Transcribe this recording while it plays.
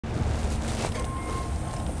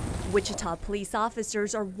Wichita police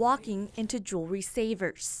officers are walking into jewelry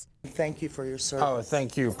savers. Thank you for your service. Oh,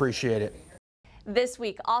 thank you. Appreciate it. This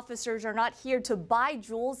week, officers are not here to buy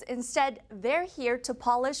jewels. Instead, they're here to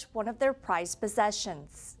polish one of their prized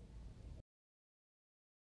possessions.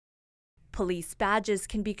 Police badges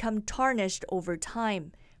can become tarnished over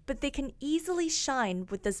time, but they can easily shine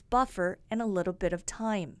with this buffer and a little bit of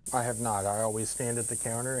time. I have not. I always stand at the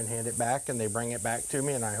counter and hand it back, and they bring it back to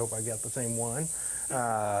me, and I hope I got the same one.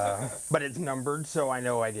 But it's numbered, so I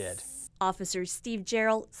know I did. Officer Steve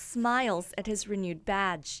Gerald smiles at his renewed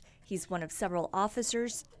badge. He's one of several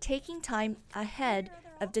officers taking time ahead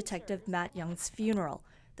of Detective Matt Young's funeral.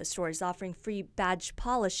 The store is offering free badge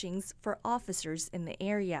polishings for officers in the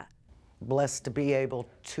area. Blessed to be able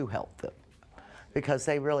to help them, because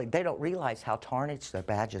they don't realize how tarnished their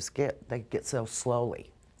badges get. They get so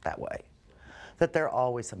slowly that way that they're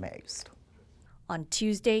always amazed. On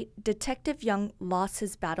Tuesday, Detective Young lost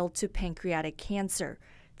his battle to pancreatic cancer.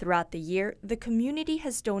 Throughout the year, the community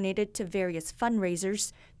has donated to various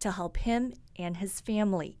fundraisers to help him and his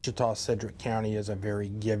family. Wichita-Sedgwick County is a very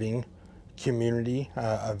giving community,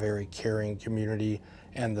 a very caring community,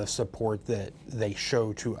 and the support that they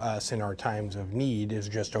show to us in our times of need is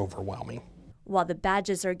just overwhelming. While the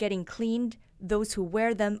badges are getting cleaned, those who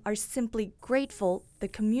wear them are simply grateful the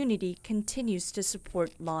community continues to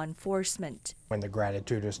support law enforcement. When the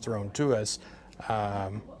gratitude is thrown to us,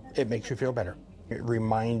 it makes you feel better. It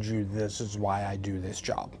reminds you this is why I do this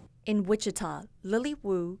job. In Wichita, Lily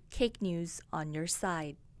Wu, KAKE News on your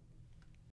side.